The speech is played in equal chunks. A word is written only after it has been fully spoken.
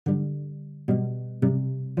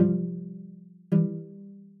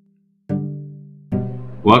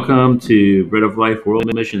Welcome to Bread of Life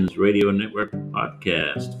World Missions Radio Network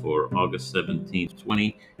podcast for August 17th,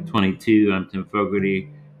 2022. I'm Tim Fogarty,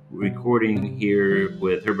 recording here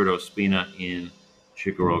with Herbert Ospina in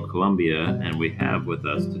Chicoro, Colombia, and we have with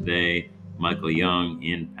us today Michael Young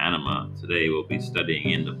in Panama. Today we'll be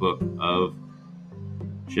studying in the book of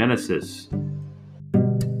Genesis.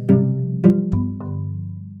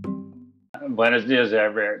 Buenos dias,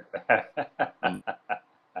 Herbert.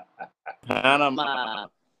 Panama.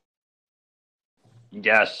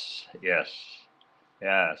 Yes.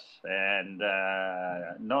 And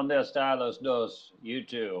 ¿dónde están los dos? You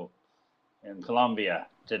two in Colombia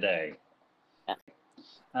today.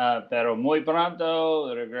 Pero muy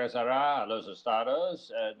pronto regresará a los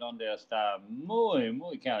estados donde está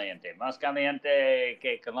muy caliente. Más caliente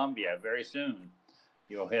que Colombia very soon.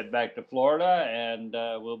 You'll head back to Florida and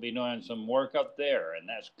we'll be doing some work up there, and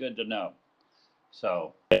that's good to know.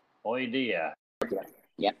 So, hoy día.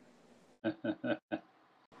 Yep.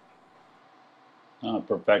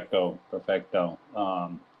 Perfecto.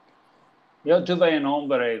 Yo tuve un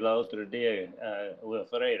hombre el otro día,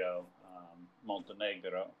 Wilfredo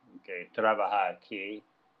Montenegro, que trabaja aquí.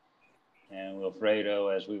 And Wilfredo,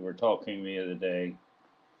 as we were talking the other day,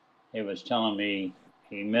 he was telling me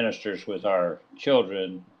he ministers with our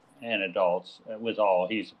children and adults, with all.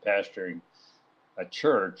 He's pastoring a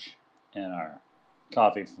church in our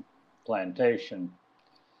coffee plantation.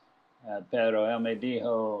 Pero él me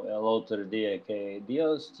dijo el otro día que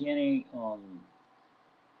Dios tiene una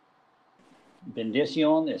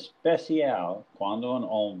bendición especial cuando un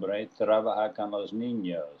hombre trabaja con los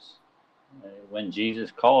niños. When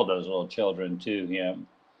Jesus called those little children to him,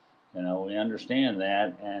 we understand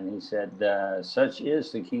that, and he said, such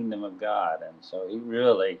is the kingdom of God. And so he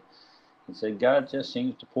said, God just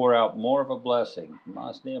seems to pour out more of a blessing,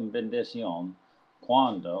 más de bendición,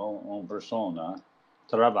 cuando una persona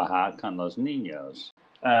trabaja con los niños.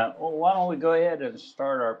 Why don't we go ahead and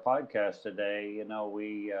start our podcast today?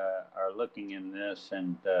 We are looking in this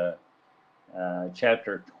and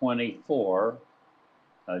chapter 24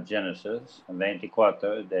 of Genesis,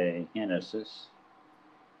 24 de Génesis.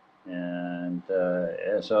 And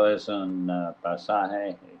eso es un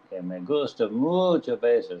pasaje que me gusta muchas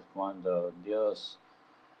veces cuando Dios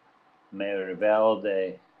me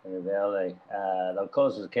revela las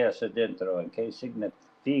cosas que hace dentro and qué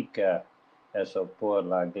significa eso por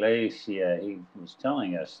la iglesia. He was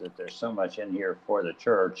telling us that there's so much in here for the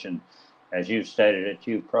church, and as you've stated it,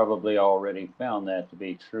 you've probably already found that to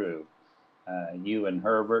be true. You and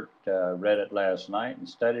Herbert read it last night and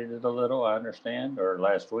studied it a little, I understand, or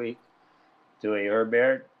last week. Tu y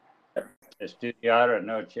Herbert estudiaron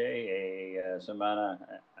anoche semana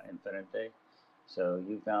enfrente. So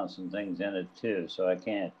you found some things in it too. So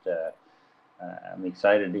I'm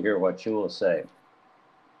excited to hear what you will say.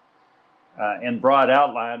 In broad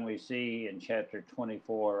outline, we see in chapter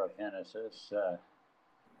 24 of Genesis,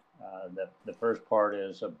 the first part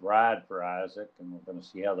is a bride for Isaac, and we're going to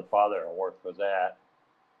see how the father will work with that.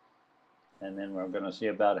 And then we're going to see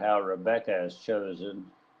about how Rebecca is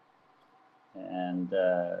chosen. And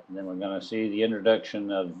then we're going to see the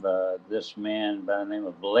introduction of this man by the name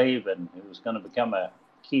of Laban, who's going to become a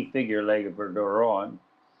key figure later on,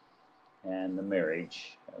 and the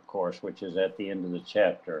marriage, of course, which is at the end of the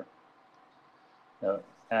chapter.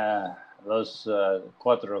 Los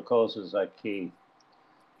cuatro cosas aquí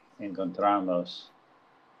encontramos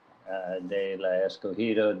de la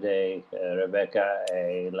escogido de Rebeca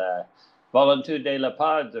y la voluntad de la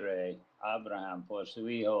padre Abraham por su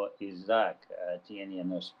hijo Isaac. Tiene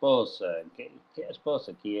una esposa. ¿Qué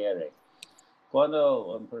esposa quiere?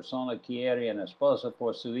 Cuando una persona quiere una esposa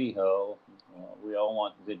por su hijo, we all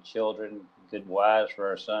want good children, good wives for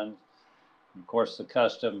our sons. Of course, the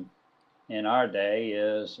custom in our day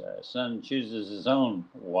is son chooses his own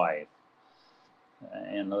wife.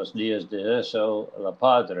 En los días de eso, la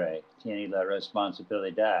padre tiene la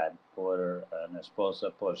responsabilidad por una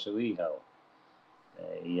esposa por su hijo.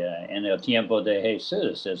 En el tiempo de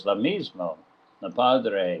Jesús es lo mismo. La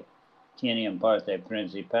padre tiene en parte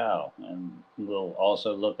principal, and we'll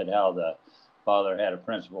also look at how the father had a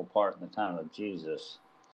principal part in the time of Jesus.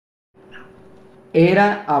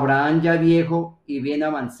 Era Abraham ya viejo y bien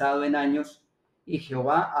avanzado en años, y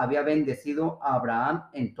Jehová había bendecido a Abraham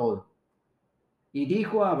en todo. Y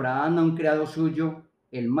dijo a Abraham a un criado suyo,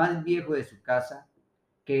 el más viejo de su casa,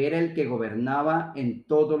 que era el que gobernaba en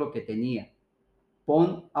todo lo que tenía: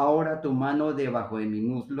 pon ahora tu mano debajo de mi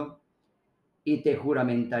muslo, y te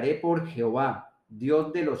juramentaré por Jehová,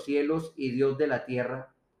 Dios de los cielos y Dios de la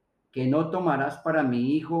tierra, que no tomarás para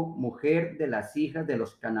mi hijo mujer de las hijas de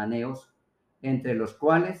los cananeos, entre los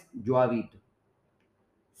cuales yo habito.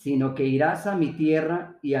 sino que irás a mi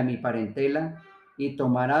tierra y a mi parentela y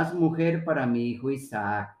tomarás mujer para mi hijo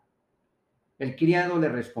Isaac. El criado le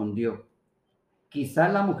respondió: quizá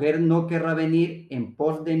la mujer no querrá venir en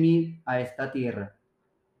pos de mí a esta tierra.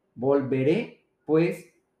 ¿Volveré,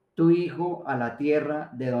 pues, tu hijo a la tierra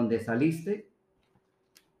de donde saliste?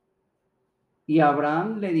 Y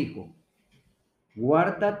Abraham le dijo: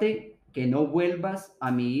 guárdate que no vuelvas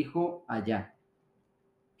a mi hijo allá.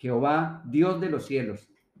 Jehová, Dios de los cielos,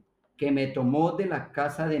 que me tomó de la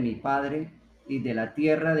casa de mi padre y de la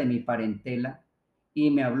tierra de mi parentela, y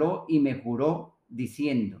me habló y me juró,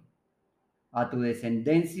 diciendo: a tu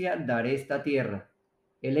descendencia daré esta tierra.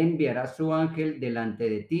 Él enviará su ángel delante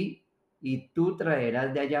de ti, y tú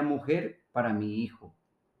traerás de allá mujer para mi hijo.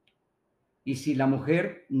 Y si la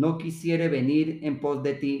mujer no quisiere venir en pos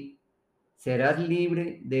de ti, serás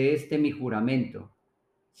libre de este mi juramento,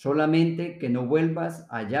 solamente que no vuelvas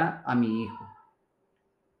allá a mi hijo.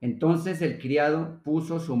 Entonces el criado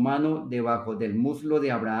puso su mano debajo del muslo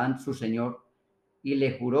de Abraham su señor, y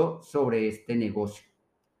le juró sobre este negocio.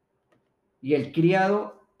 Y el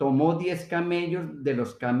criado tomó 10 camellos de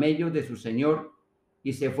los camellos de su señor,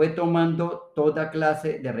 y se fue tomando toda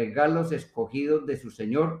clase de regalos escogidos de su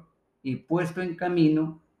señor, y puesto en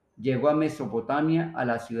camino, llegó a Mesopotamia, a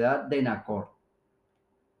la ciudad de Nacor.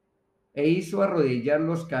 E hizo arrodillar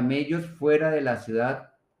los camellos fuera de la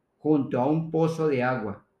ciudad, junto a un pozo de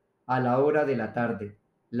agua, a la hora de la tarde,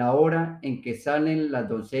 la hora en que salen las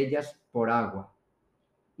doncellas por agua.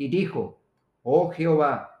 Y dijo: oh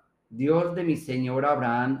Jehová, Dios de mi señor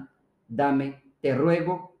Abraham, dame, te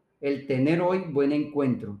ruego, el tener hoy buen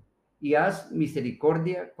encuentro, y haz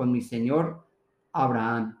misericordia con mi señor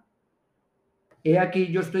Abraham. He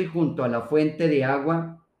aquí yo estoy junto a la fuente de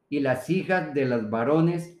agua, y las hijas de los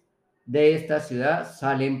varones de esta ciudad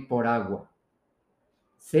salen por agua.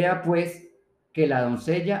 Sea pues que la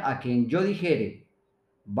doncella a quien yo dijere: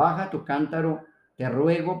 baja tu cántaro, te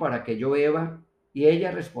ruego para que yo beba, y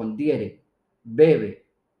ella respondiere: bebe,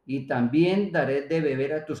 y también daré de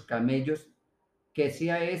beber a tus camellos, que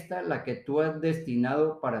sea esta la que tú has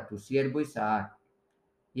destinado para tu siervo Isaac.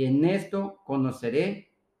 Y en esto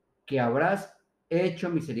conoceré que habrás hecho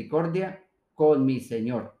misericordia con mi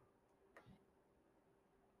señor.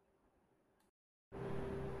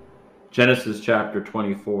 Genesis chapter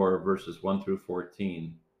 24, verses 1 through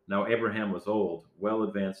 14. Now Abraham was old, well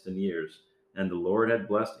advanced in years, and the Lord had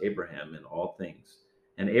blessed Abraham in all things.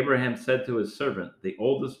 And Abraham said to his servant, the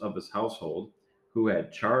oldest of his household, who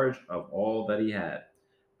had charge of all that he had,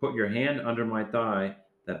 put your hand under my thigh,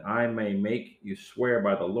 that I may make you swear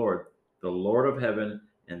by the Lord of heaven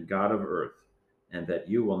and God of earth, and that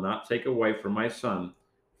you will not take a wife for my son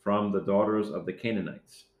from the daughters of the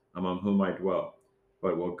Canaanites, among whom I dwell,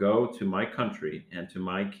 but will go to my country and to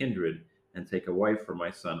my kindred, and take a wife for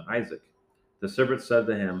my son Isaac. The servant said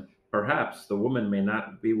to him, perhaps the woman may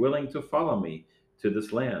not be willing to follow me to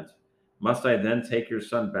this land. Must I then take your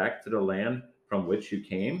son back to the land from which you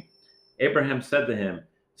came? Abraham said to him,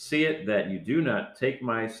 see it that you do not take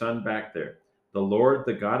my son back there. The Lord,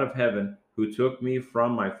 the God of heaven, who took me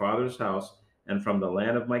from my father's house and from the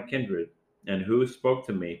land of my kindred, and who spoke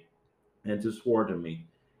to me and to swore to me,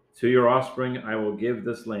 to your offspring I will give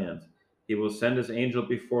this land. He will send his angel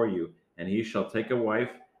before you, and he shall take a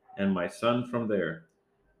wife and my son from there.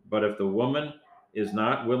 But if the woman is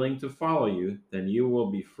not willing to follow you, then you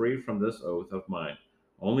will be free from this oath of mine.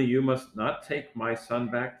 Only you must not take my son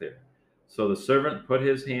back there. So the servant put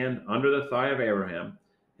his hand under the thigh of Abraham,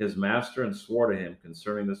 his master, and swore to him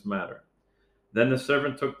concerning this matter. Then the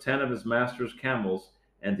servant took 10 of his master's camels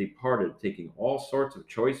and departed, taking all sorts of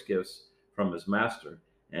choice gifts from his master.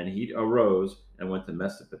 And he arose and went to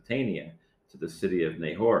Mesopotamia, to the city of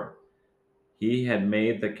Nahor. He had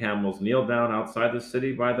made the camels kneel down outside the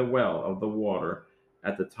city by the well of the water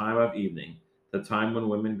at the time of evening, the time when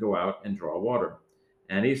women go out and draw water.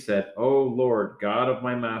 And he said, O Lord, God of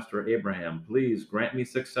my master Abraham, please grant me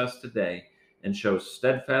success today, and show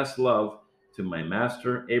steadfast love to my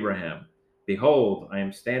master Abraham. Behold, I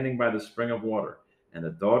am standing by the spring of water, and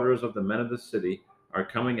the daughters of the men of the city are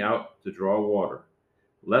coming out to draw water.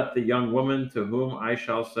 Let the young woman to whom I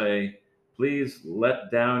shall say, please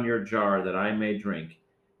let down your jar that I may drink,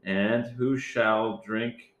 and who shall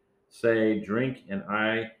drink, say, drink, and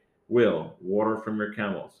I will water from your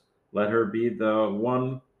camels. Let her be the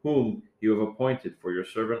one whom you have appointed for your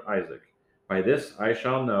servant Isaac. By this I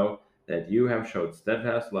shall know that you have showed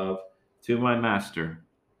steadfast love to my master.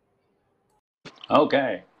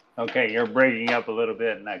 Okay. Okay, you're breaking up a little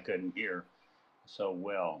bit, and I couldn't hear so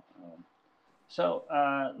well. So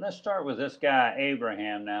let's start with this guy,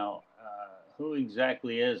 Abraham. Now, who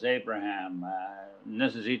exactly is Abraham?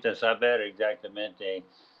 Necesita saber exactamente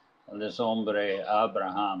el hombre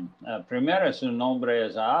Abraham. Primero su nombre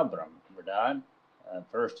es Abram, ¿verdad?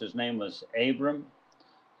 First his name was Abram,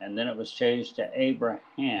 and then it was changed to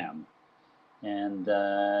Abraham. And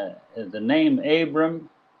the name Abram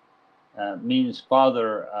means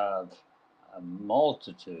father of a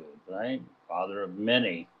multitude, right? Father of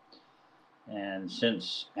many. And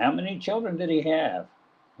since, how many children did he have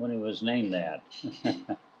when he was named that?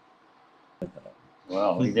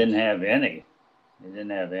 Well, he didn't have any. He didn't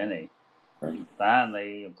have any.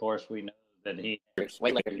 Finally, of course, we know that he,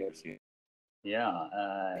 Way later years.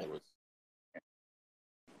 yeah,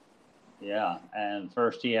 yeah. And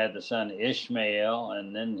first he had the son Ishmael,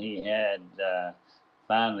 and then he had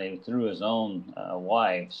finally through his own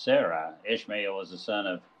wife Sarah. Ishmael was the son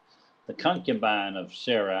of the concubine of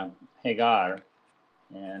Sarah, Hagar,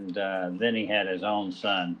 and then he had his own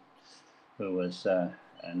son, who was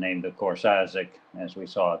named, of course, Isaac, as we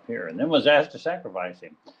saw up here, and then was asked to sacrifice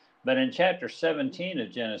him. But in chapter 17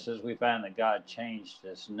 of Genesis, we find that God changed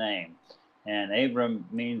his name. And Abram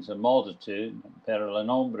means a multitude, pero el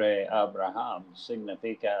nombre Abraham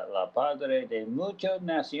significa la padre de muchas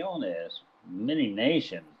naciones, many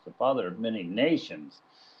nations, the father of many nations.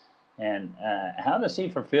 And how does he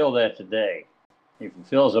fulfill that today? He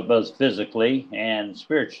fulfills it both physically and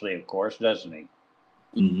spiritually, of course, doesn't he?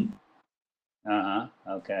 Mm-hmm.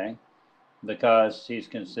 Okay. Because he's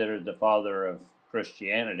considered the father of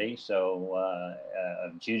Christianity, so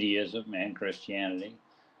of Judaism and Christianity.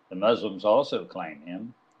 The Muslims also claim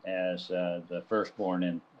him as the firstborn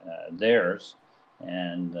in theirs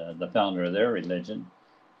and the founder of their religion.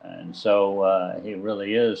 And so he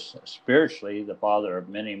really is spiritually the father of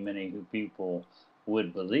many, many who people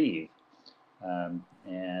would believe.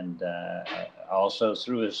 And also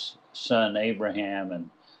through his son Abraham and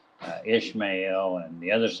Ishmael and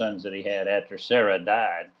the other sons that he had after Sarah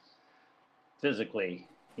died, physically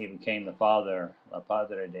he became the father, el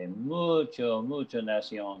padre de muchas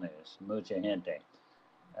naciones, mucha gente.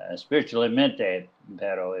 Spiritualmente,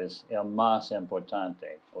 pero es el más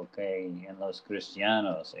importante, porque en los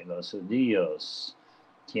cristianos y los judíos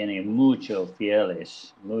tiene muchos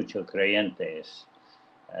fieles, muchos creyentes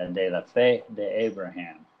de la fe de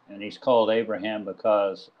Abraham. And he's called Abraham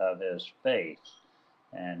because of his faith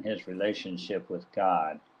and his relationship with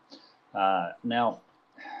God. Now,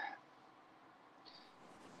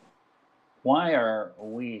 why are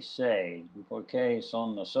we saved? Porque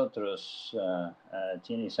son nosotros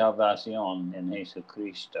tiene salvación en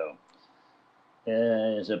Jesucristo.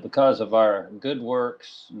 Is it because of our good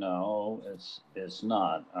works? No, it's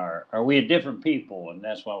not. Are we a different people and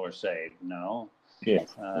that's why we're saved? No. Yeah.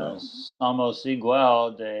 Somos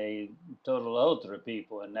igual de todo otro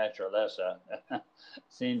people en naturaleza.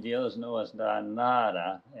 Sin Dios no es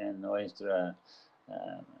nada en nuestra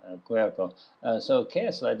cuerpo. So, ¿qué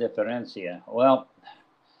es la diferencia? Well,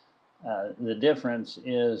 the difference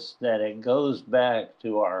is that it goes back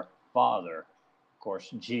to our Father. Of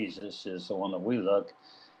course, Jesus is the one that we look,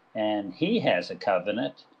 and he has a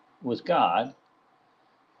covenant with God.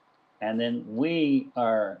 And then we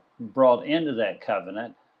are brought into that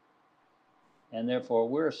covenant, and therefore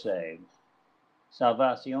we're saved.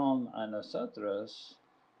 Salvación a nosotros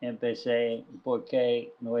empecé porque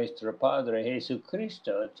nuestro Padre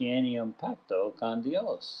Jesucristo tiene un pacto con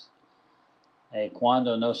Dios. Y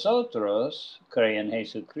cuando nosotros creemos en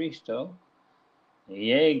Jesucristo,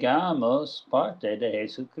 llegamos parte de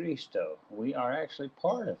Jesucristo. We are actually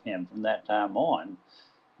part of him from that time on.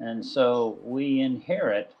 And so we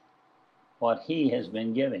inherit what he has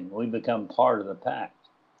been giving. We become part of the pact.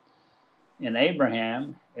 In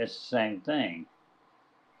Abraham, it's the same thing.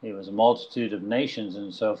 He was a multitude of nations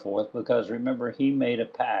and so forth, because remember, he made a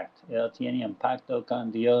pact. Él tiene un pacto con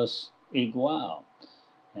Dios igual.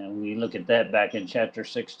 And we look at that back in chapter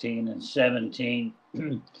 16 and 17,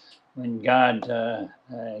 when God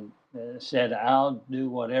said, I'll do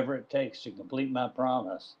whatever it takes to complete my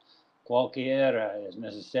promise. Cualquiera es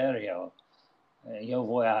necesario. Yo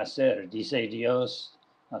voy a hacer, dice Dios,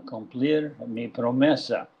 a cumplir mi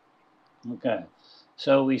promesa. Okay.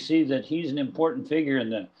 So we see that he's an important figure,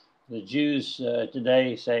 and the Jews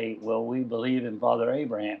today say, well, we believe in Father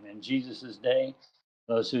Abraham. In Jesus' day,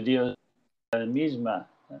 los judíos misma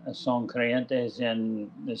son creyentes en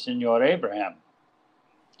el Señor Abraham.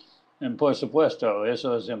 And por supuesto,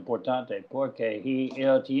 eso es importante, porque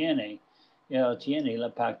él tiene el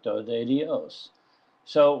pacto de Dios.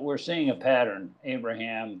 So we're seeing a pattern.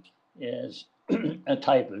 Abraham is a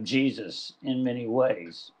type of Jesus in many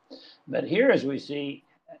ways. But here, as we see,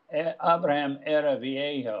 Abraham era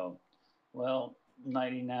viejo. Well,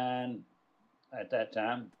 99, at that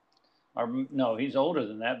time. Or no, he's older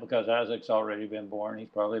than that because Isaac's already been born. He's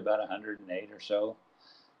probably about 108 or so,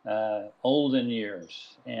 old in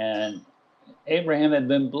years. And Abraham had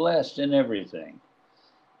been blessed in everything.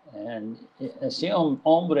 And si un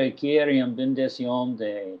hombre quiere una bendición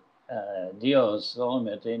de Dios,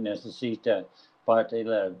 solamente necesita parte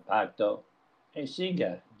del pacto y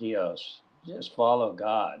siga Dios. Just follow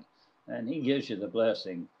God, and He gives you the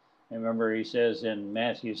blessing. Remember, He says in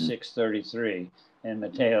Matthew 6:33 and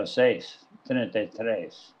Mateo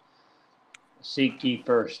 6:33, seek ye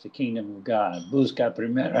first the kingdom of God. Busca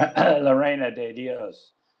primero la reina de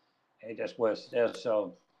Dios. Y después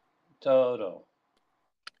eso todo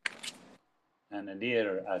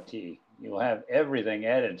añadir a ti. You'll have everything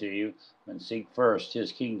added to you when seek first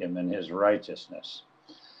His kingdom and His righteousness.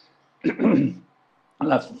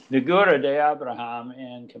 La figura de Abraham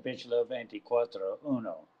en capítulo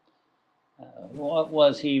 24:1. What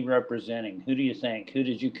was he representing? Who do you think? Who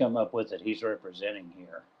did you come up with that he's representing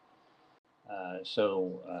here?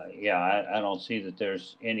 Yeah, I don't see that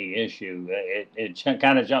there's any issue. It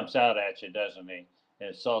kind of jumps out at you, doesn't it?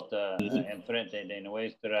 Salta enfrente de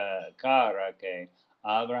nuestra cara que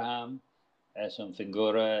Abraham es una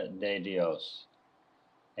figura de Dios.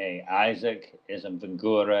 Isaac es una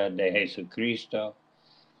figura de Jesucristo.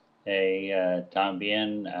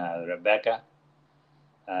 También Rebecca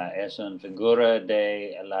es una figura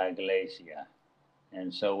de la iglesia.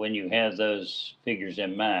 And so when you have those figures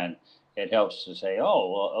in mind, it helps to say,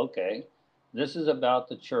 oh, well, okay, this is about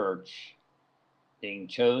the church being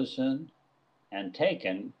chosen and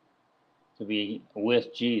taken to be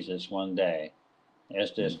with Jesus one day.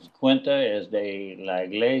 Este cuenta es de la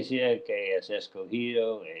iglesia que es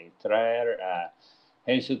escogido y traer a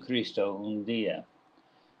Jesucristo un día.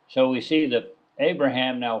 So we see that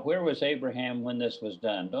Abraham, now where was Abraham when this was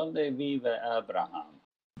done? Donde vive Abraham?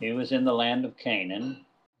 He was in the land of Canaan,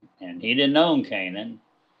 and he didn't own Canaan.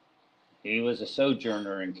 He was a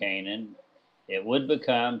sojourner in Canaan. It would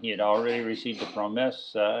become, he had already received the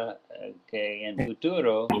promesa que en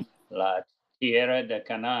futuro la tierra de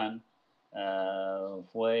Canaán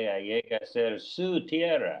fue a llegar a ser su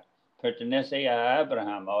tierra. Pertenece a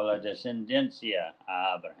Abraham o la descendencia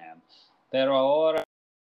a Abraham. Pero ahora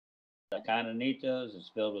the Canaanitas is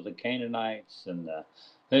filled with the Canaanites and the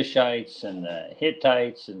Hushites and the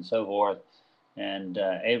Hittites and so forth. And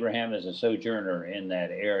Abraham is a sojourner in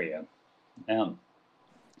that area.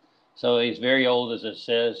 So he's very old, as it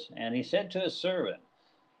says, and he said to his servant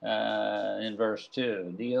in verse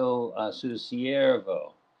 2, Dio a su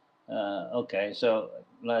siervo. Okay, so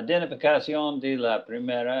la identificación de la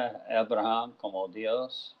primera, Abraham como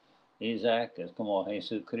Dios, Isaac es como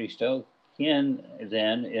Jesucristo. Quién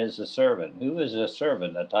then is a servant? Who is a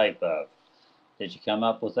servant a type of? Did you come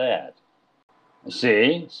up with that?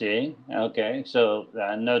 Sí, okay. So,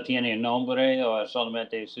 no tiene nombre o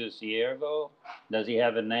solamente su siervo? Does he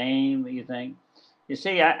have a name, you think? You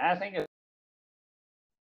see, I think it's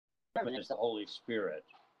the Holy Spirit.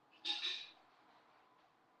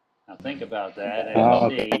 Now, think about that,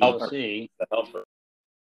 and you'll see. The helper.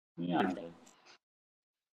 Yeah.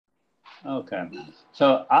 Okay.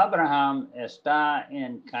 So, Abraham está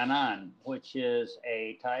en Canaan, which is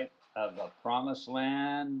a type of a promised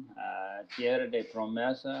land, tierra de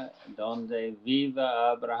promesa, donde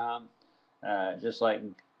viva Abraham, just like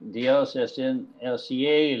Dios es en el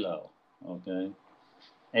cielo, okay?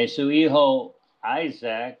 Y su hijo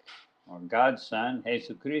Isaac, or God's son,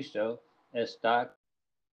 Jesucristo, está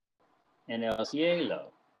en el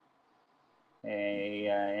cielo.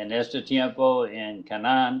 En este tiempo en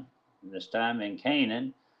Canaán, this time in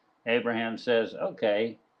Canaan, Abraham says,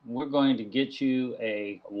 okay, we're going to get you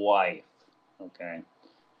a wife, okay?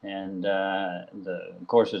 And of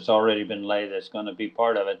course, it's already been laid that's going to be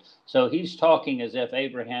part of it. So he's talking as if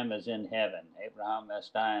Abraham is in heaven. Abraham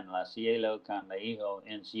está en la cielo con el hijo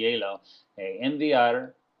en cielo.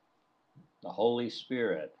 Enviar the Holy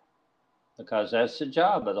Spirit, because that's the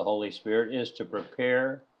job of the Holy Spirit, is to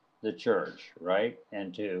prepare the church, right?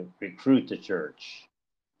 And to recruit the church.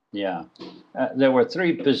 Yeah. There were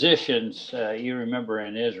three positions, you remember,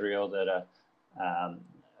 in Israel that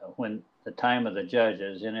when the time of the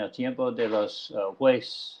judges, en el tiempo de los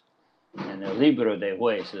jueces, in el libro de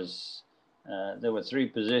jueces, there were three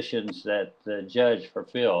positions that the judge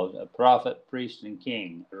fulfilled: a prophet, priest, and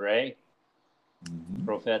king, rey,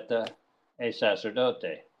 profeta, y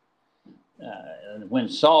sacerdote. When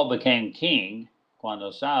Saul became king,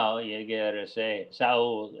 cuando Saul llegara a ser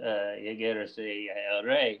el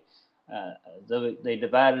rey, they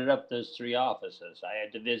divided up those three offices. Hay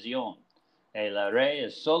división. El rey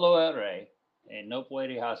es solo el rey, No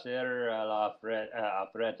puede hacer la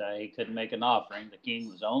ofrenda. He couldn't make an offering. The king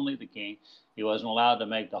was only the king. He wasn't allowed to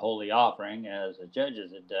make the holy offering as the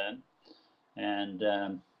judges had done.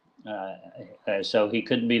 And so he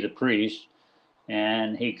couldn't be the priest,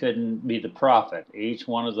 and he couldn't be the prophet. Each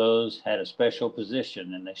one of those had a special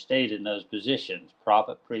position, and they stayed in those positions: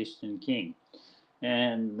 prophet, priest, and king.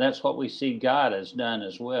 And that's what we see God has done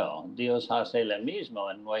as well. Dios hace lo mismo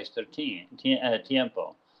en nuestro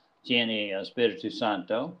tiempo. Tiene Espíritu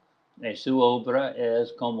Santo, y su obra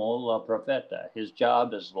es como la profeta. His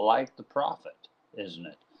job is like the prophet, isn't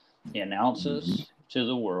it? He announces to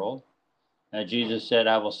the world. Jesus said,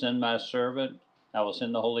 I will send my servant, I will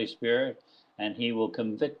send the Holy Spirit, and he will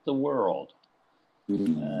convict the world.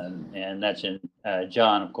 And that's in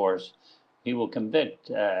John, of course. He will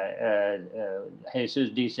convict.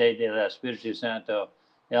 Jesús dice del Espíritu Santo,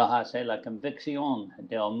 Él hace la convicción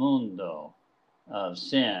del mundo of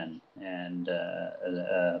sin and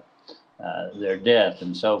their death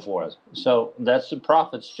and so forth. So that's the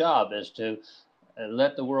prophet's job, is to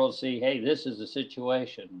let the world see, hey, this is the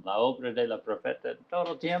situation. La obra de la profeta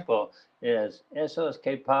todo tiempo es, eso es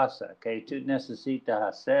que pasa, que tú necesitas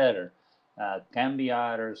hacer,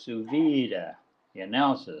 cambiar su vida. He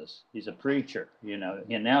announces, he's a preacher, he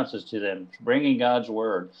announces to them, bringing God's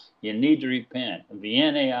word. You need to repent.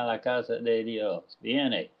 Viene a la casa de Dios.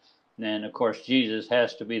 Viene. And of course, Jesus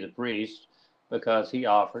has to be the priest because he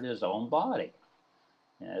offered his own body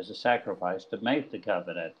as a sacrifice to make the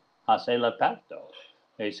covenant. Hace el pacto,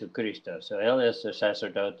 Jesucristo. So él es el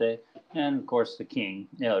sacerdote, and of course the king,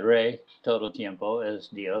 el rey, todo tiempo es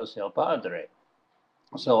Dios el Padre.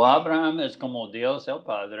 So Abraham es como Dios el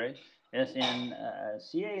Padre, es en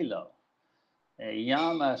cielo.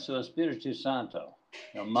 Llama su Espíritu Santo,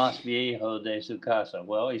 el más viejo de su casa.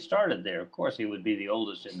 Well, he started there. Of course, he would be the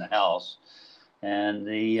oldest in the house, and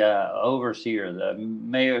the overseer, the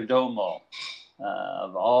mayordomo,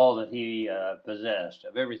 of all that he possessed,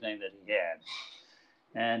 of everything that he had.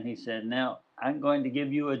 And he said, now I'm going to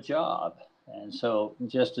give you a job. And so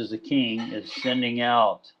just as the king is sending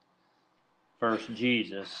out first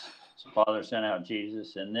Jesus, the Father sent out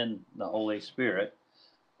Jesus, and then the Holy Spirit,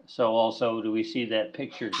 so also do we see that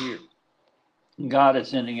pictured here. God is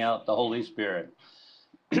sending out the Holy Spirit.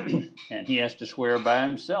 And he has to swear by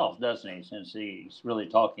himself, doesn't he, since he's really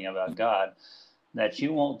talking about God, that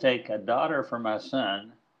you won't take a daughter for my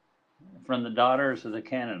son from the daughters of the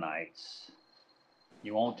Canaanites.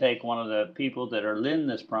 You won't take one of the people that are in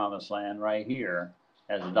this promised land right here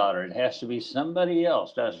as a daughter. It has to be somebody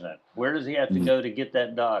else, doesn't it? Where does he have to go to get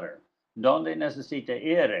that daughter? ¿Dónde necesita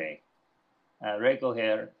ir a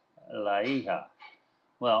recoger la hija?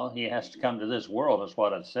 Well, he has to come to this world, is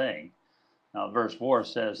what it's saying. Now, verse 4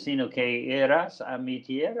 says, sino que irás a mi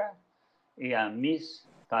tierra y a mis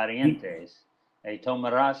parientes, y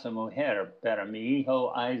tomarás a mujer para mi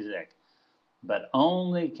hijo Isaac. But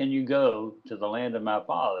only can you go to the land of my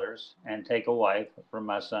fathers and take a wife from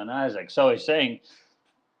my son Isaac. So he's saying,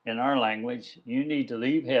 in our language, you need to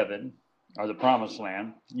leave heaven, or the promised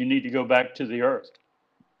land. You need to go back to the earth,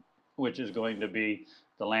 which is going to be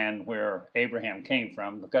the land where Abraham came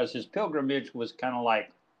from, because his pilgrimage was kind of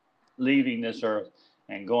like leaving this earth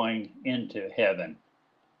and going into heaven.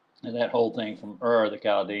 And that whole thing from Ur, the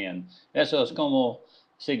Chaldean. Eso es como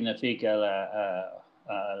significa la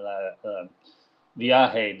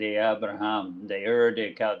viaje de Abraham de Ur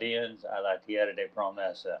de Chaldeans a la tierra de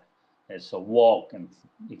promesa. It's a walk, and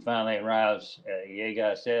he finally arrives,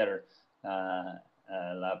 llega a ser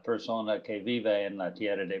la persona que vive en la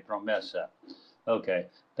tierra de promesa. Okay,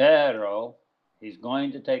 pero he's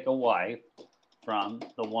going to take a wife from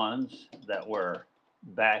the ones that were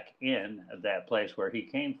back in that place where he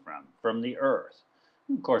came from the earth.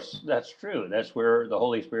 Of course, that's true. That's where the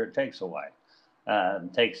Holy Spirit takes a wife,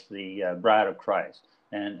 takes the bride of Christ.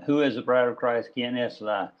 And who is the bride of Christ? ¿Quién es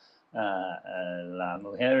la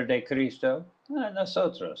mujer de Cristo?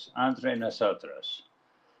 Nosotros, entre nosotros.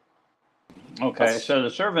 Okay, so the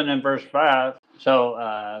servant in verse 5, so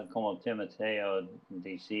como Timoteo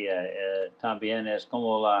decía, también es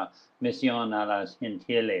como la misión a las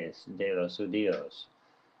gentiles de los judíos.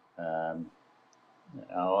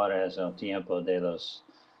 Ahora es el tiempo de los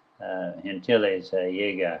gentiles,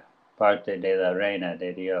 llega parte de la reina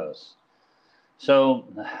de Dios. So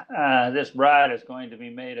this bride is going to be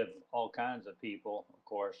made of all kinds of people, of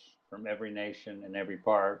course, from every nation and every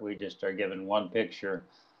part. We just are given one picture.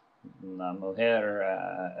 La mujer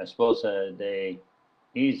esposa de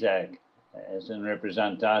Isaac es una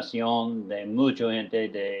representación de mucha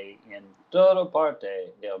gente en toda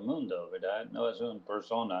parte del mundo, ¿verdad? No es una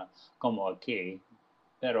persona como aquí,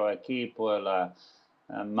 pero aquí por la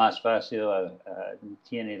más fácil,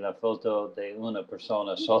 tiene la foto de una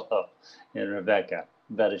persona sola in Rebecca,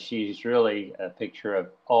 but she's really a picture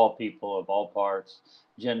of all people of all parts,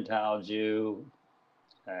 Gentile, Jew,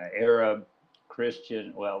 Arab,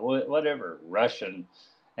 Christian, well, whatever, Russian,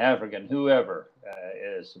 African, whoever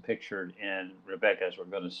is pictured in Rebecca, as we're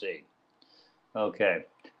going to see. Okay.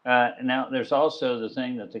 Now, there's also the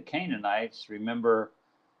thing that the Canaanites, remember,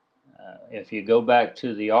 if you go back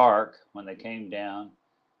to the ark when they came down,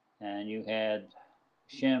 and you had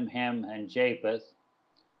Shem, Ham, and Japheth.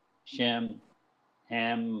 Shem,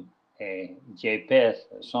 Ham, Japheth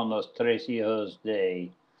son los tres hijos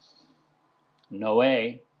de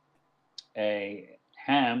Noé.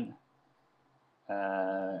 Ham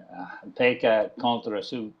peca contra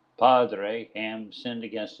su padre. Ham sinned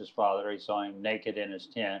against his father. He saw him naked in his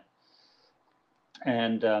tent.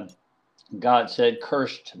 And God said,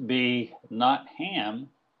 cursed be not Ham,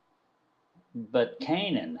 but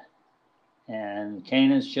Canaan. And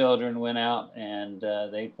Canaan's children went out and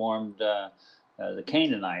they formed the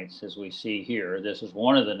Canaanites, as we see here. This is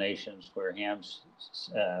one of the nations where Ham's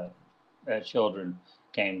children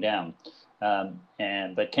came down.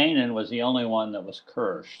 But Canaan was the only one that was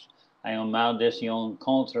cursed. Hay un maldición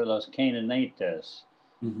contra los Canaanitas.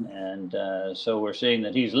 And so we're seeing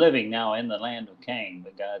that he's living now in the land of Cain,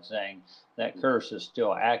 but God's saying that curse is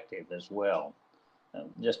still active as well.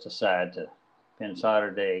 Just aside to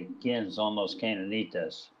pensar de quién son los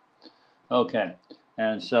Canaanitas. Okay,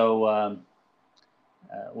 and so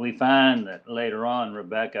we find that later on,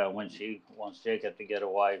 Rebecca, when she wants Jacob to get a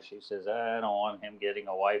wife, she says, I don't want him getting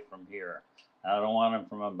a wife from here. I don't want him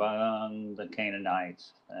from among the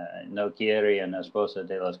Canaanites. No quiere una esposa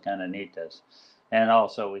de los Canaanitas. And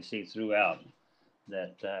also we see throughout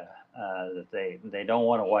that they don't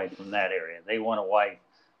want a wife from that area. They want a wife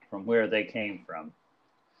from where they came from.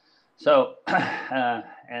 So,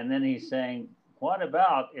 and then he's saying, what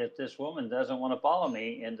about if this woman doesn't want to follow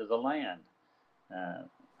me into the land?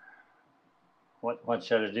 What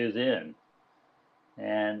should I do then?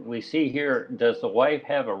 And we see here, does the wife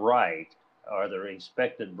have a right, or the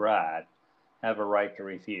expected bride have a right to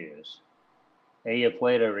refuse? Ella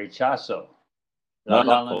puede rechazo la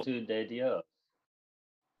voluntad de Dios.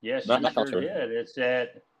 Yes, she sure did. It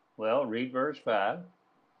said, well, read verse 5.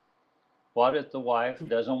 What if the wife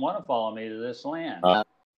doesn't want to follow me to this land?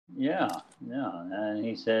 Yeah. And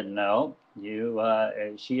he said, no,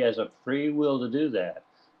 she has a free will to do that.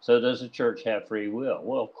 So does the church have free will?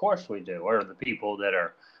 Well, of course we do. Or the people that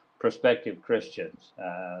are prospective Christians.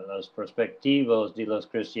 Los prospectivos de los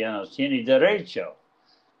cristianos tienen derecho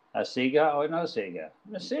a siga o no siga.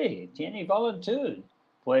 Sí, tiene voluntad.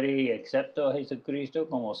 Puede aceptar a Jesucristo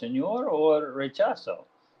como Señor o rechazo.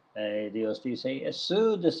 Dios dice, es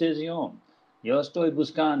su decisión. Yo estoy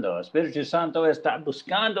buscando, Espíritu Santo está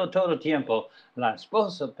buscando todo el tiempo la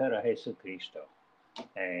esposa para Jesucristo.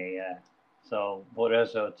 So, por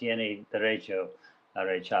eso tiene derecho a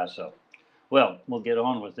rechazo. Well, we'll get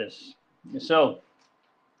on with this. So,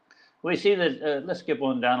 we see that, let's skip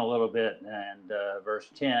on down a little bit, and verse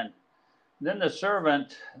 10. Then the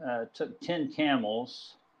servant took 10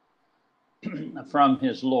 camels from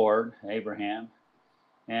his lord, Abraham,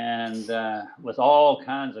 and with all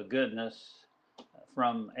kinds of goodness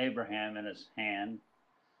from Abraham in his hand,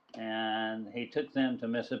 and he took them to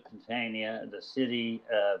Mesopotamia, the city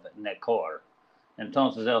of Nacor.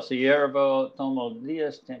 Entonces el siervo tomó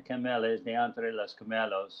 10 cameles de entre los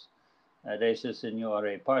camelos de su señor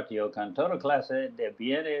y partió con toda clase de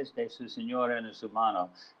bienes de su señor en su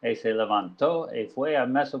mano, y se levantó y fue a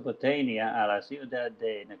Mesopotamia, a la ciudad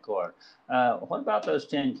de Nacor. What about those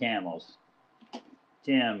 10 camels?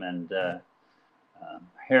 Tim and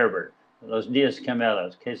Herbert, los 10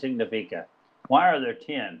 camelos, ¿qué significa? Why are there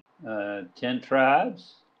 10? 10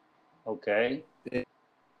 tribes? Okay.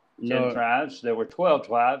 10 tribes. There were 12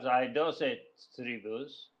 tribes. Hay 12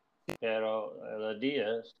 tribus, pero los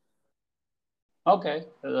 10. Okay.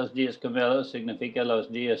 Los 10 camelos significa los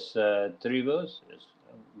 10 tribus. Es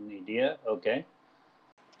un día. Okay.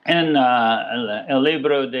 En el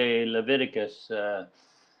libro de Levíticos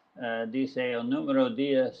dice el número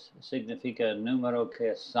 10 significa el número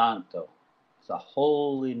que es santo. It's a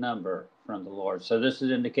holy number from the Lord. So this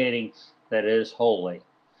is indicating that it is holy.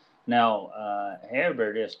 Now,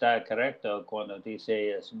 Herbert está correcto cuando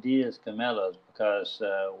dice es 10 camelos, because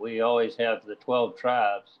we always have the 12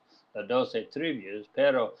 tribes, the 12 tribus,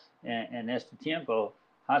 pero en este tiempo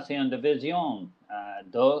hace una división,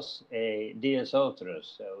 2 y 10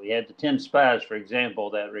 otros. So we had the 10 spies, for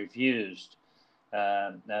example, that refused,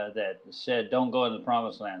 that said, don't go in the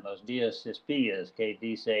promised land. Los 10 espías que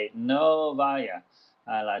dice, no vaya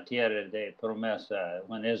a la tierra de promesa,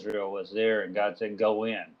 when Israel was there and God said, go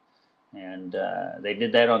in. And they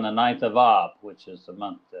did that on the 9th of Ab, which is the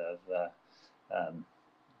month of,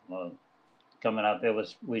 well, coming up.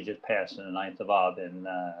 We just passed the 9th of Ab in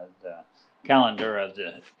the calendar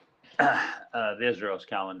of Israel's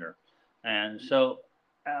calendar. And so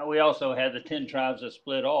we also had the 10 tribes that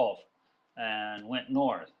split off and went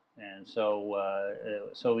north. And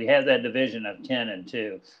so we had that division of 10 and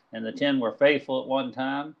 2. And the 10 were faithful at one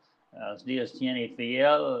time. Dios tiene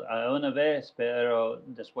fiel una vez, pero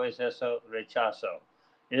después eso rechazo.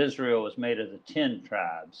 Israel was made of the 10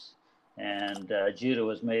 tribes, and Judah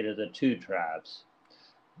was made of the 2 tribes.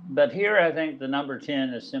 But here I think the number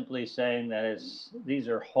 10 is simply saying that these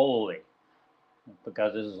are holy,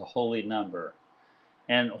 because this is a holy number.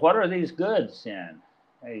 And what are these goods in?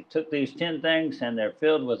 He took these 10 things and they're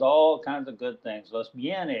filled with all kinds of good things. Los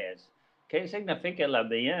bienes. ¿Qué significa los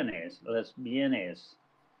bienes? Los bienes.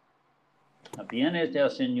 Los bienes del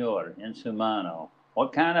Señor en su mano.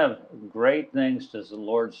 What kind of great things does the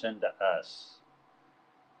Lord send to us?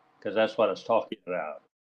 Because that's what it's talking about.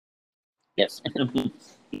 Yes.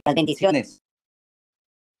 Las bendiciones.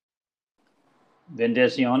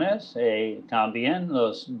 Bendiciones, también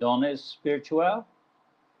los dones spiritual.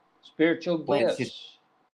 Spiritual gifts.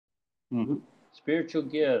 Mm-hmm. Spiritual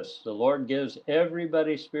gifts. The Lord gives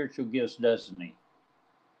everybody spiritual gifts, doesn't he?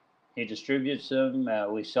 He distributes them.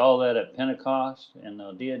 We saw that at Pentecost, in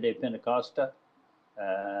the Dia de Pentecosta.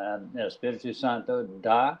 El Espíritu Santo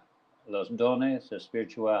da los dones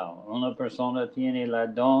espiritual. Una persona tiene la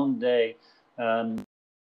don de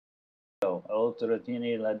otra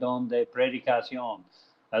tiene la don de predicación.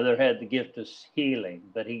 Other had the gift of healing,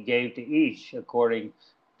 but he gave to each according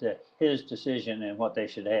to his decision and what they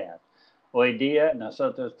should have. Hoy día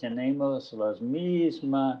nosotros tenemos las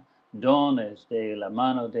mismas dones de la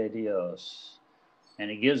mano de Dios. And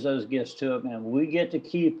he gives those gifts to them, and we get to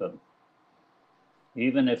keep them.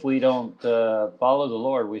 Even if we don't follow the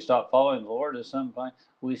Lord, we stop following the Lord at some point,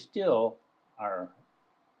 we still are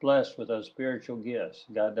blessed with those spiritual gifts.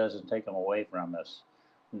 God doesn't take them away from us.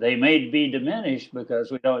 They may be diminished because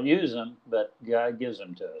we don't use them, but God gives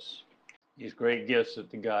them to us. These great gifts that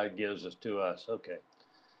the God gives us to us. Okay.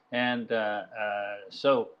 And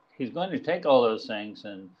so he's going to take all those things,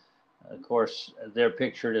 and of course, they're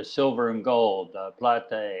pictured as silver and gold,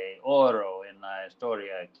 plata y oro en la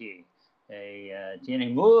historia aquí.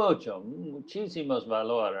 Tiene muchísimos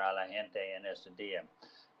valor a la gente en este día.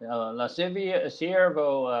 La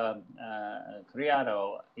siervo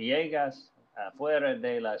criado llegas afuera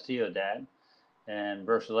de la ciudad, and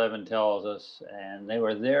verse 11 tells us, and they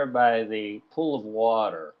were there by the pool of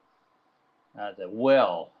water, the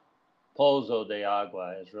well. Pozo de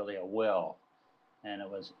agua is really a well. And it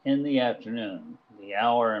was in the afternoon, the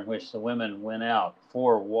hour in which the women went out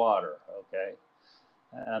for water, okay?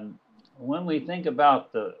 When we think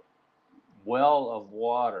about the well of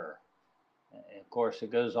water, of course,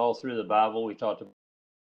 it goes all through the Bible. We talked about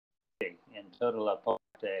it in toda la parte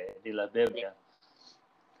de la Biblia.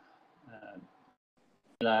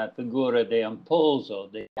 La figura de un pozo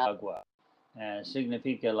de agua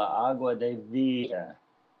significa la agua de vida.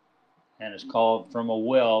 And it's called from a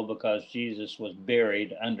well because Jesus was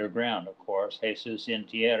buried underground, of course. Jesús en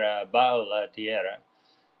tierra, bajo la tierra.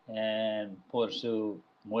 And por su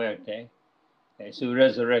muerte, su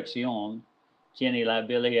resurrección, tiene la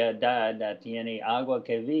habilidad, tiene agua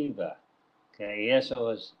que viva. Okay, eso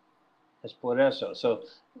es por eso. So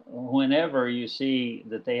whenever you see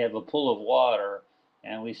that they have a pool of water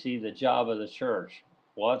and we see the job of the church,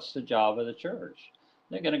 what's the job of the church?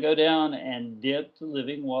 They're going to go down and dip the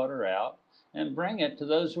living water out and bring it to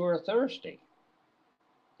those who are thirsty.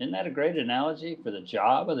 Isn't that a great analogy for the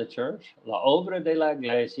job of the church? La obra de la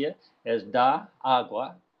iglesia es da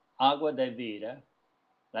agua, agua de vida,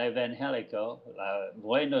 la evangélico, la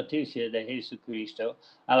buena noticia de Jesucristo,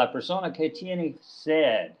 a la persona que tiene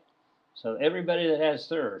sed. So everybody that has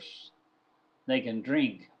thirst, they can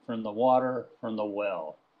drink from the water from the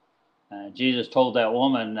well. Jesus told that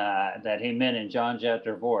woman that he met in John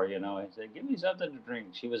chapter 4, he said, give me something to drink.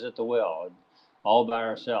 She was at the well all by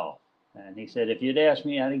herself. And he said, if you'd asked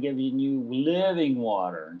me, I'd have given you living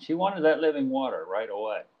water. And she wanted that living water right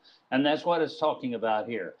away. And that's what it's talking about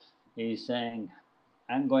here. He's saying,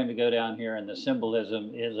 I'm going to go down here, and the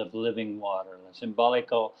symbolism is of living water. La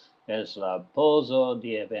simbólico es la pozo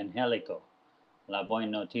de evangélico, la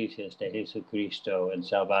buena noticias de Jesucristo en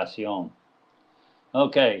salvación.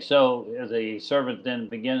 Okay, so the servant then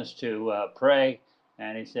begins to pray,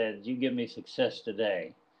 and he said, you give me success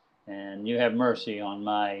today, and you have mercy on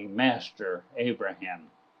my master, Abraham.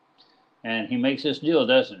 And he makes this deal,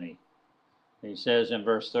 doesn't he? He says in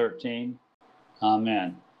verse 13,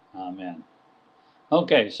 Amen. Amen.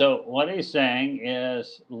 Okay, so what he's saying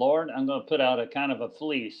is, Lord, I'm going to put out a kind of a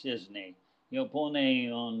fleece, isn't he? Yo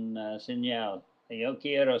pone un señal. Yo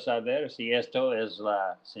quiero saber si esto es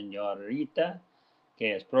la señorita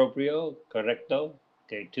que es propio, correcto,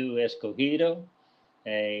 que tú escogido.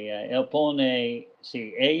 Él pone,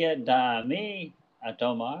 si ella da a mí a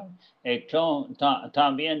tomar,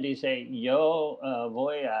 también dice, yo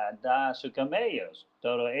voy a dar sus camellos.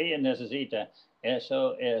 Todo ella necesita.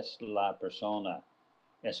 Eso es la persona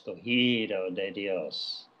escogido de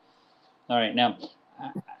Dios. All right, now,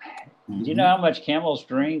 do you know how much camels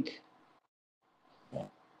drink?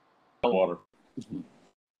 Water.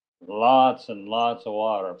 Lots and lots of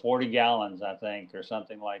water, 40 gallons, I think, or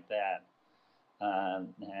something like that.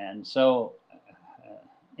 And so,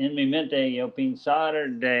 en mi mente, yo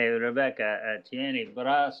pensar de Rebecca tiene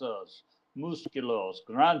brazos, músculos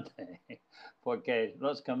grandes, porque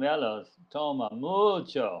los camelos toman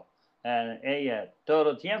mucho, and ella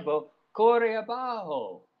todo el tiempo corre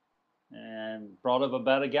abajo, and brought up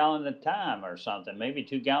about a gallon at a time or something, maybe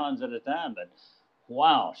 2 gallons at a time, but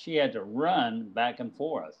wow, she had to run back and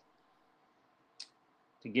forth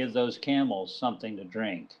to give those camels something to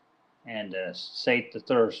drink and sate the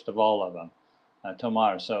thirst of all of them.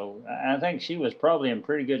 Tomar. So I think she was probably in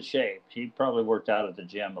pretty good shape. She probably worked out at the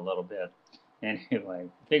gym a little bit. Anyway,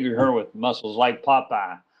 figured her with muscles like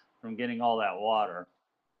Popeye from getting all that water.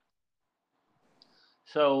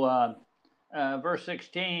 So verse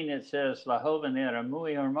 16, it says, La joven era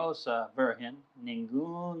muy hermosa virgen,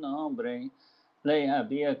 ningún hombre le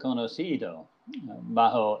había conocido.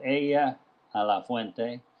 Bajo ella a la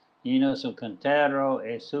fuente, vino su cantero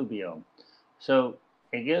y subió. So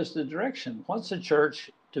it gives the direction. What's the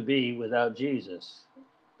church to be without Jesus,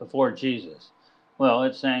 before Jesus? Well,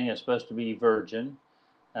 it's saying it's supposed to be virgin.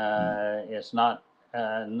 It's not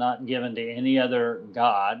given to any other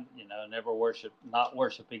god. Not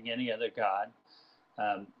worshiping any other god.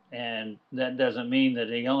 And that doesn't mean that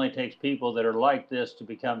he only takes people that are like this to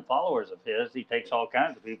become followers of his. He takes all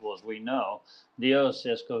kinds of people, as we know. Dios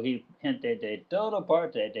escogió gente de toda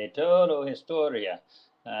parte, de toda historia.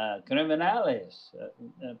 Criminales,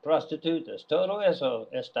 prostitutas, todo eso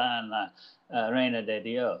está en la reina de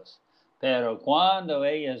Dios. Pero cuando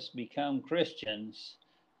ellas become Christians,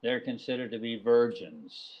 they're considered to be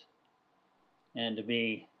virgins and to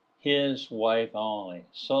be his wife only.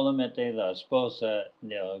 Solamente la esposa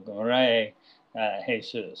del Rey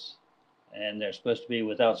Jesus. And they're supposed to be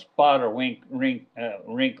without spot or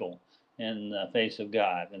wrinkle in the face of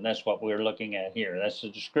God. And that's what we're looking at here. That's the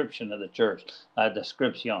description of the church.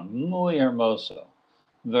 Descripción muy hermoso.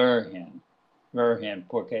 Virgen,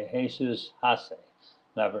 porque Jesús hace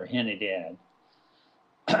la virginidad.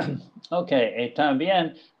 Okay,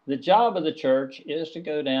 también the job of the church is to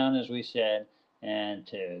go down, as we said, and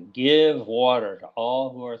to give water to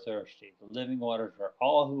all who are thirsty, living water for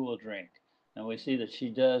all who will drink. And we see that she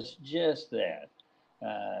does just that.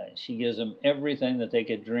 She gives them everything that they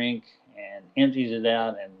could drink and empties it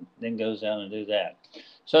out and then goes down and do that.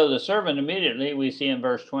 So the servant immediately, we see in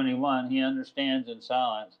verse 21, he understands in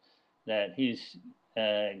silence that he's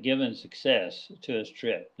given success to his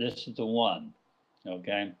trip. This is the one,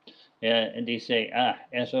 okay? And he say,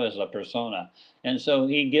 eso es la persona. And so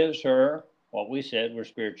he gives her what we said were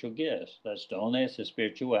spiritual gifts. Los dones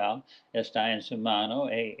espiritual está en su mano,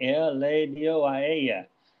 y él le dio a ella.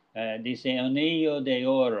 Dice anillo de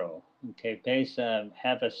oro, que pesa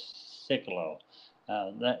half a siclo.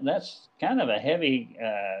 That's kind of a heavy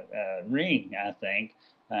ring, I think.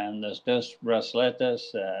 And those dos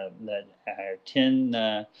braceletas that are 10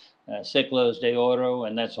 siclos de oro,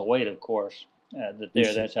 and that's a weight, of course.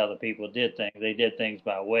 That's how the people did things. They did things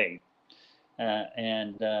by weight.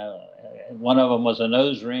 And one of them was a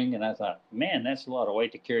nose ring, and I thought, man, that's a lot of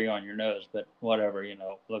weight to carry on your nose, but whatever,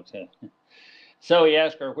 looks at it. So he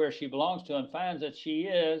asked her where she belongs to and finds that she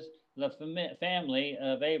is the family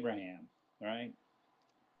of Abraham, right?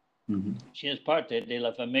 Mm-hmm. She is parte de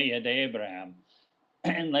la familia de Abraham.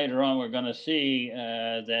 And later on, we're going to see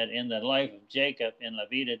that in the life of Jacob, in la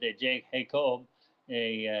vida de Jacob,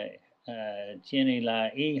 tiene la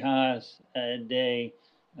hijas de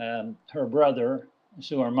her brother,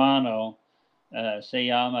 su hermano, se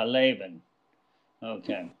llama Laban.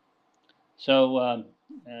 Okay. So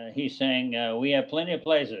he's saying, we have plenty of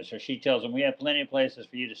places, or she tells him, we have plenty of places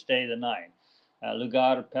for you to stay the night.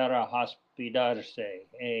 Lugar para hospedarse,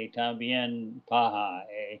 también paja,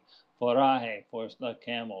 forraje for the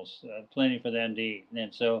camels, plenty for them to eat.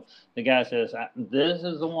 And so the guy says, this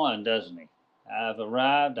is the one, doesn't he? I've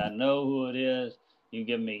arrived. I know who it is. You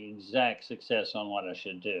give me exact success on what I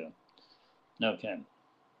should do. Okay.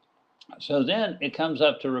 So then it comes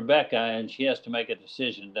up to Rebecca, and she has to make a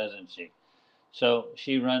decision, doesn't she? So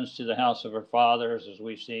she runs to the house of her fathers, as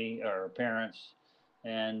we see, or her parents.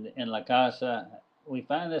 And in La Casa, we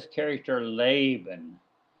find this character Laban.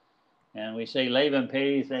 And we say Laban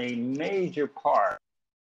plays a major part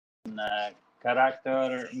in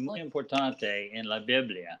carácter muy importante in la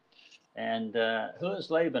Biblia. And who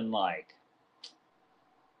is Laban like?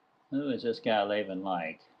 Who is this guy Laban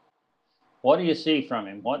like? What do you see from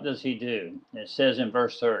him? What does he do? It says in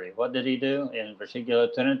verse 30. What did he do? In versículo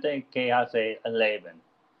 30, ¿qué hace Laban?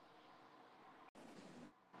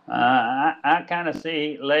 I kind of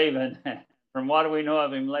see Laban, from what we know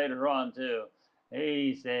of him later on too.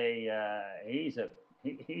 He's an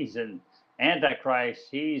antichrist.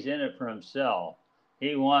 He's in it for himself.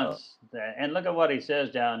 He wants that. And look at what he says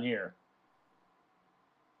down here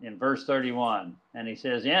in verse 31. And he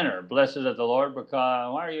says, "Enter, blessed of the Lord,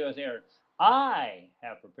 because why are you here? I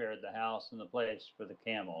have prepared the house and the place for the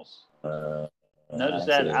camels." Notice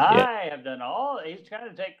that I have done all. He's trying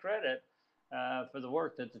to take credit for the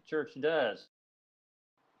work that the church does.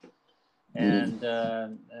 And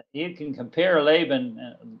you can compare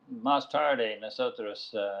Laban, más tarde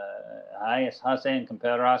nosotros hacen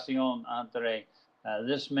comparación entre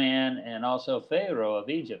this man and also Pharaoh of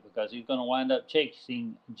Egypt, because he's going to wind up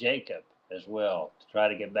chasing Jacob as well to try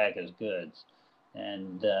to get back his goods.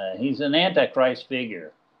 And he's an antichrist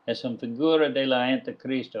figure. Es un figura de la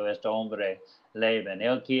anticristo, este hombre Laban.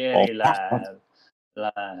 Él quiere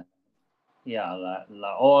la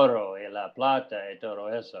oro y la plata y todo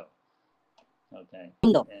eso. Okay.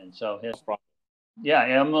 And so his problem. Yeah,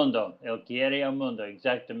 el mundo. Él quiere el mundo.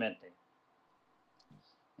 Exactamente.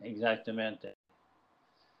 Exactamente.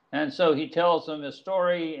 And so he tells them his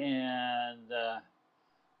story, and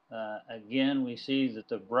again, we see that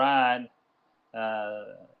the bride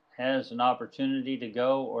has an opportunity to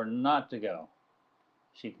go or not to go.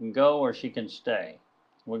 She can go or she can stay.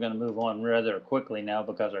 We're going to move on rather quickly now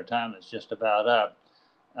because our time is just about up.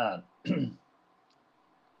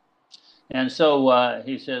 And so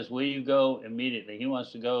he says, will you go immediately? He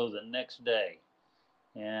wants to go the next day.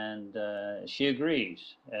 And she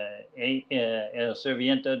agrees. El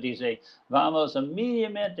serviente dice, vamos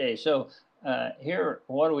inmediatamente. So here,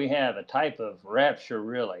 what do we have? A type of rapture,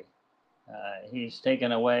 really. He's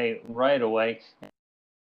taken away right away.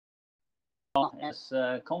 Es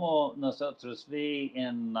como nosotros vi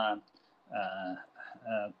en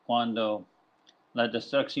cuando la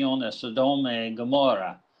destrucción de Sodoma y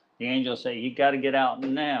Gomorrah. The angels say, you got to get out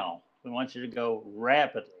now. We want you to go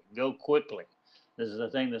rapidly, go quickly. This is a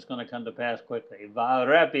thing that's going to come to pass quickly. Va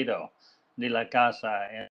rápido de la casa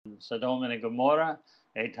en Sodoma y Gomorrah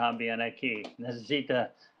y también aquí.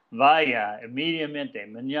 Necesita vaya inmediatamente.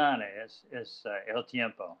 Mañana es el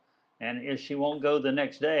tiempo. And if she won't go the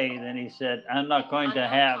next day, then he said, I'm not going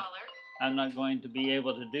to be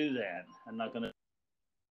able to do that. I'm not going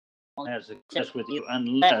to have success with you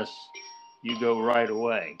unless you go right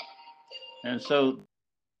away. And so,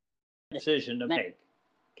 decision to make.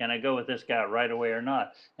 Can I go with this guy right away or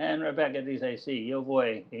not? And Rebecca dice, sí, yo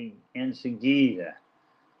voy enseguida.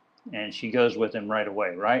 And she goes with him right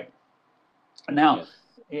away, right? Now,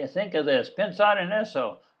 you think of this. Pensar en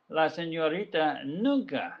eso. La señorita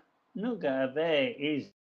nunca ve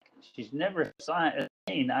Isaac. She's never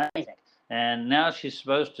seen Isaac. And now she's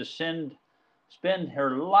supposed to spend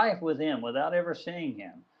her life with him without ever seeing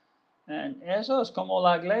him. And eso es como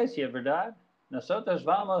la iglesia, ¿verdad? Nosotros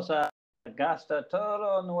vamos a gastar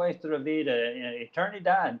toda nuestra vida en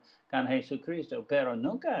eternidad con Jesucristo, pero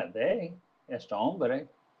nunca ve este hombre.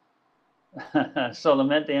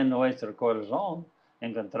 Solamente en nuestro corazón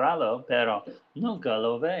encontrarlo, pero nunca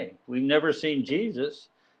lo ve. We've never seen Jesus.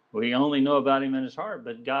 We only know about him in his heart.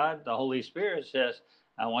 But God, the Holy Spirit, says,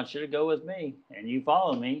 I want you to go with me, and you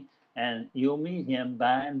follow me, and you'll meet him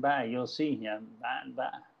by and by. You'll see him by and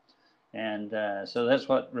by. And so that's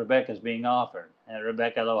what Rebecca's being offered. And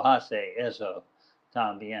Rebecca lo hace eso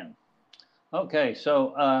también. Okay,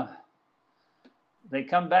 so they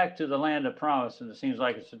come back to the land of promise, and it seems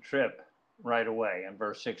like it's a trip right away in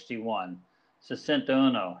verse 61.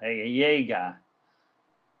 61. Ella llega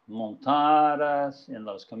montadas en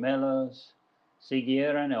los camelos,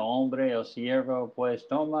 siguieron el hombre, el siervo, pues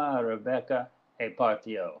toma a Rebecca y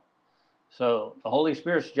partió. So the Holy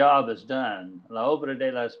Spirit's job is done. La obra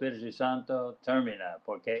del Espíritu Santo termina,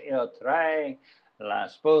 porque él trae la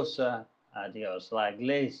esposa a Dios, la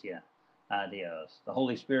iglesia a Dios. The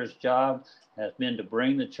Holy Spirit's job has been to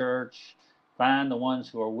bring the church, find the ones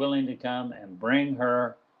who are willing to come, and bring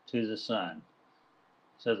her to the Son.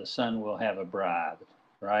 So the Son will have a bride,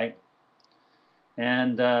 right?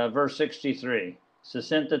 And verse 63,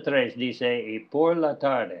 63 dice, y por la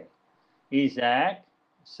tarde, Isaac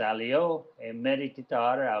salió a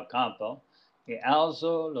meditar al campo y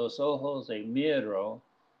alzó los ojos y miró,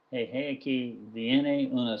 y he aquí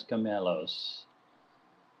vienen unos camelos.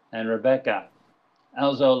 And Rebecca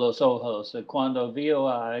alzó los ojos cuando vio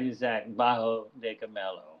a Isaac bajo de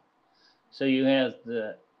camelo. So you have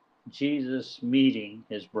Jesus meeting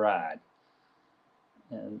his bride.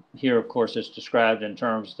 And here, of course, it's described in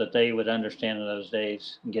terms that they would understand in those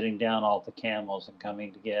days, getting down off the camels and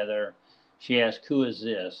coming together. She asked, "Who is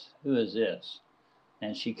this? Who is this?"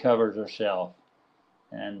 And she covers herself.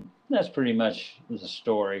 And that's pretty much the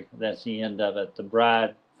story. That's the end of it. The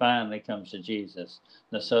bride finally comes to Jesus.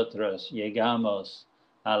 Nosotros llegamos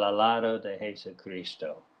al lado de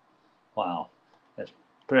Jesucristo. Wow. That's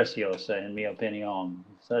preciosa, in mi opinion.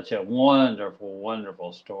 Such a wonderful,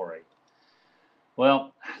 wonderful story.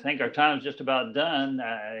 Well, I think our time's just about done.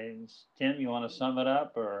 Tim, you want to sum it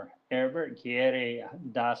up, or Herbert quiere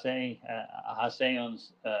hacer un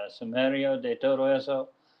sumario de todo eso?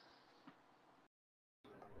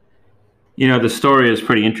 You know, the story is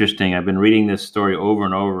pretty interesting. I've been reading this story over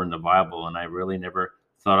and over in the Bible, and I really never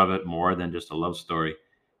thought of it more than just a love story.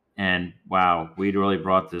 And wow, we really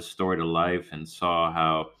brought this story to life and saw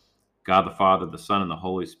how God the Father, the Son, and the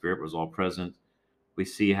Holy Spirit was all present. We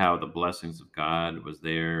see how the blessings of God was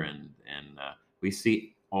there, and we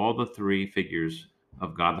see all the three figures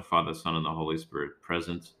of God the Father, the Son, and the Holy Spirit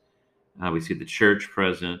present. We see the church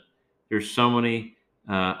present. There's so many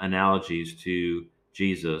analogies to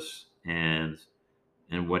Jesus and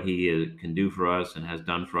what he can do for us and has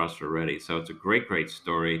done for us already. So it's a great, great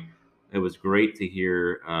story. It was great to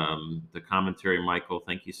hear the commentary, Michael.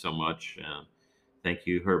 Thank you so much. Thank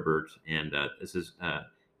you, Herbert. And this is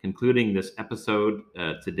concluding this episode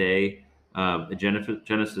today of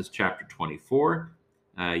Genesis chapter 24.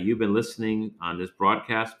 You've been listening on this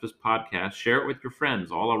podcast. Share it with your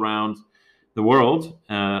friends all around the world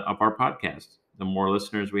of our podcast. The more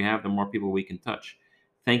listeners we have, the more people we can touch.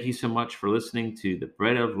 Thank you so much for listening to the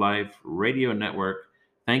Bread of Life Radio Network.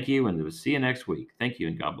 Thank you, and we'll see you next week. Thank you,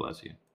 and God bless you.